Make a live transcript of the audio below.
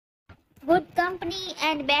Good company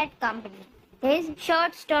and bad company. This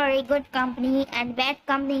short story, Good Company and Bad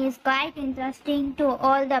Company, is quite interesting to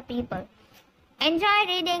all the people. Enjoy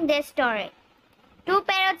reading this story. Two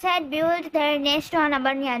parrots had built their nest on a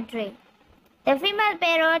banyan tree. The female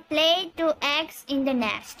parrot laid 2 eggs in the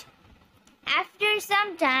nest. After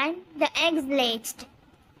some time, the eggs hatched.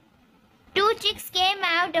 2 chicks came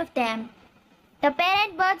out of them. The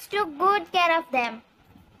parent birds took good care of them.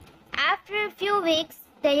 After a few weeks,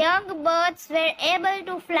 the young birds were able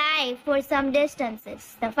to fly for some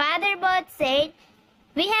distances. The father bird said,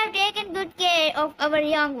 "We have taken good care of our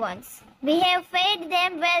young ones. We have fed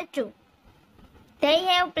them well too. They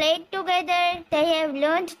have played together. They have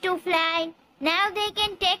learned to fly. Now they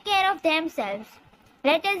can take care of themselves.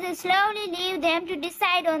 Let us slowly leave them to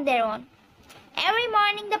decide on their own." Every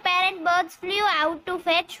morning the parent birds flew out to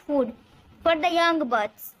fetch food for the young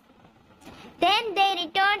birds. Then they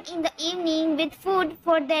returned in the evening with food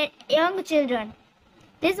for their young children.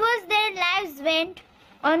 This was their lives went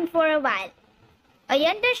on for a while. A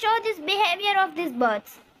hunter saw this behavior of these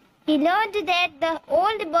birds. He learned that the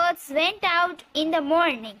old birds went out in the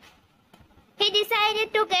morning. He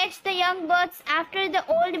decided to catch the young birds after the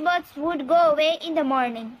old birds would go away in the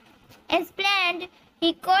morning. As planned,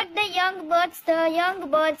 he caught the young birds. The young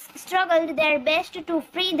birds struggled their best to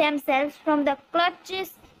free themselves from the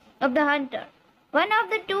clutches of the hunter. One of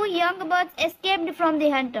the 2 young birds escaped from the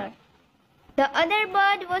hunter. The other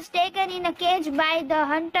bird was taken in a cage by the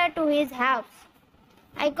hunter to his house.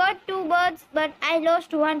 "I caught 2 birds, but I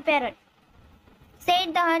lost 1 parrot,"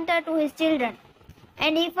 said the hunter to his children.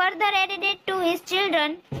 And he further added it to his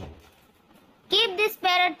children, "Keep this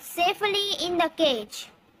parrot safely in the cage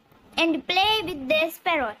and play with this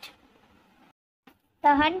parrot."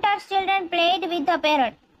 The hunter's children played with the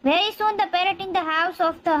parrot. Very soon the parrot in the house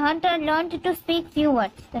of the hunter learned to speak few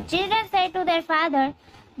words. The children said to their father,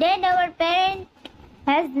 "Dad, our parrot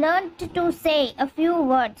has learned to say a few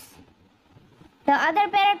words." The other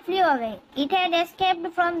parrot flew away. It had escaped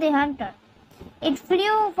from the hunter. It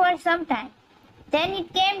flew for some time. Then it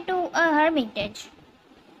came to a hermitage.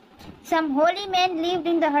 Some holy men lived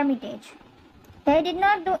in the hermitage. They did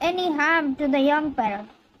not do any harm to the young parrot.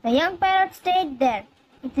 The young parrot stayed there.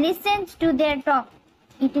 It listened to their talk.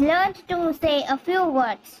 It learned to say a few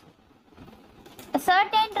words. A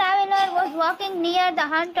certain traveler was walking near the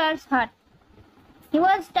hunter's hut. He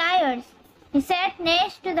was tired. He sat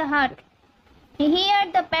next to the hut. He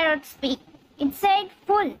heard the parrot speak. It said,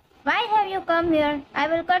 "Fool, why have you come here? I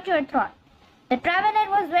will cut your throat." The traveler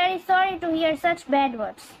was very sorry to hear such bad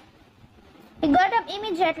words. He got up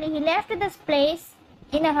immediately. He left this place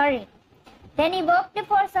in a hurry. Then he walked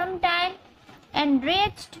for some time and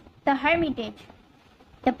reached the hermitage.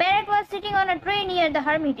 The parrot was sitting on a tree near the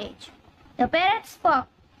hermitage. The parrot spoke,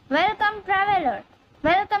 "Welcome, traveler.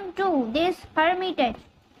 Welcome to this hermitage.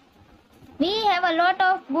 We have a lot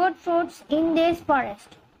of good fruits in this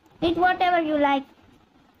forest. Eat whatever you like.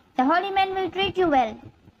 The holy man will treat you well."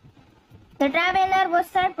 The traveler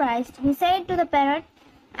was surprised. He said to the parrot,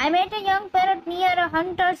 "I met a young parrot near a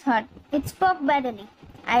hunter's hut. It spoke badly.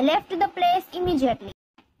 I left the place immediately.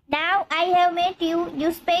 Now I have met you.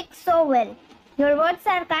 You speak so well. Your words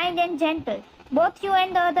are kind and gentle. Both you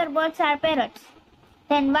and the other birds are parrots.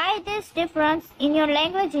 Then why this difference in your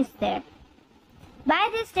language is there?" By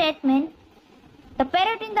this statement, the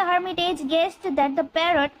parrot in the hermitage guessed that the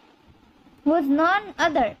parrot was none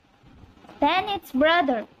other than its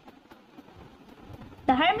brother.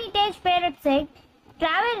 The hermitage parrot said,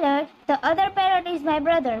 "Traveler, the other parrot is my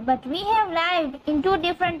brother, but we have lived in 2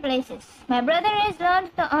 different places. My brother has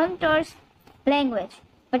learned the hunter's language,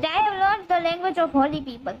 but I have learned the language of holy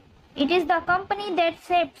people. It is the company that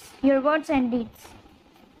shapes your words and deeds.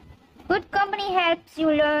 Good company helps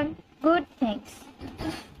you learn good things,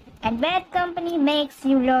 and bad company makes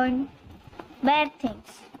you learn bad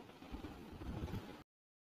things."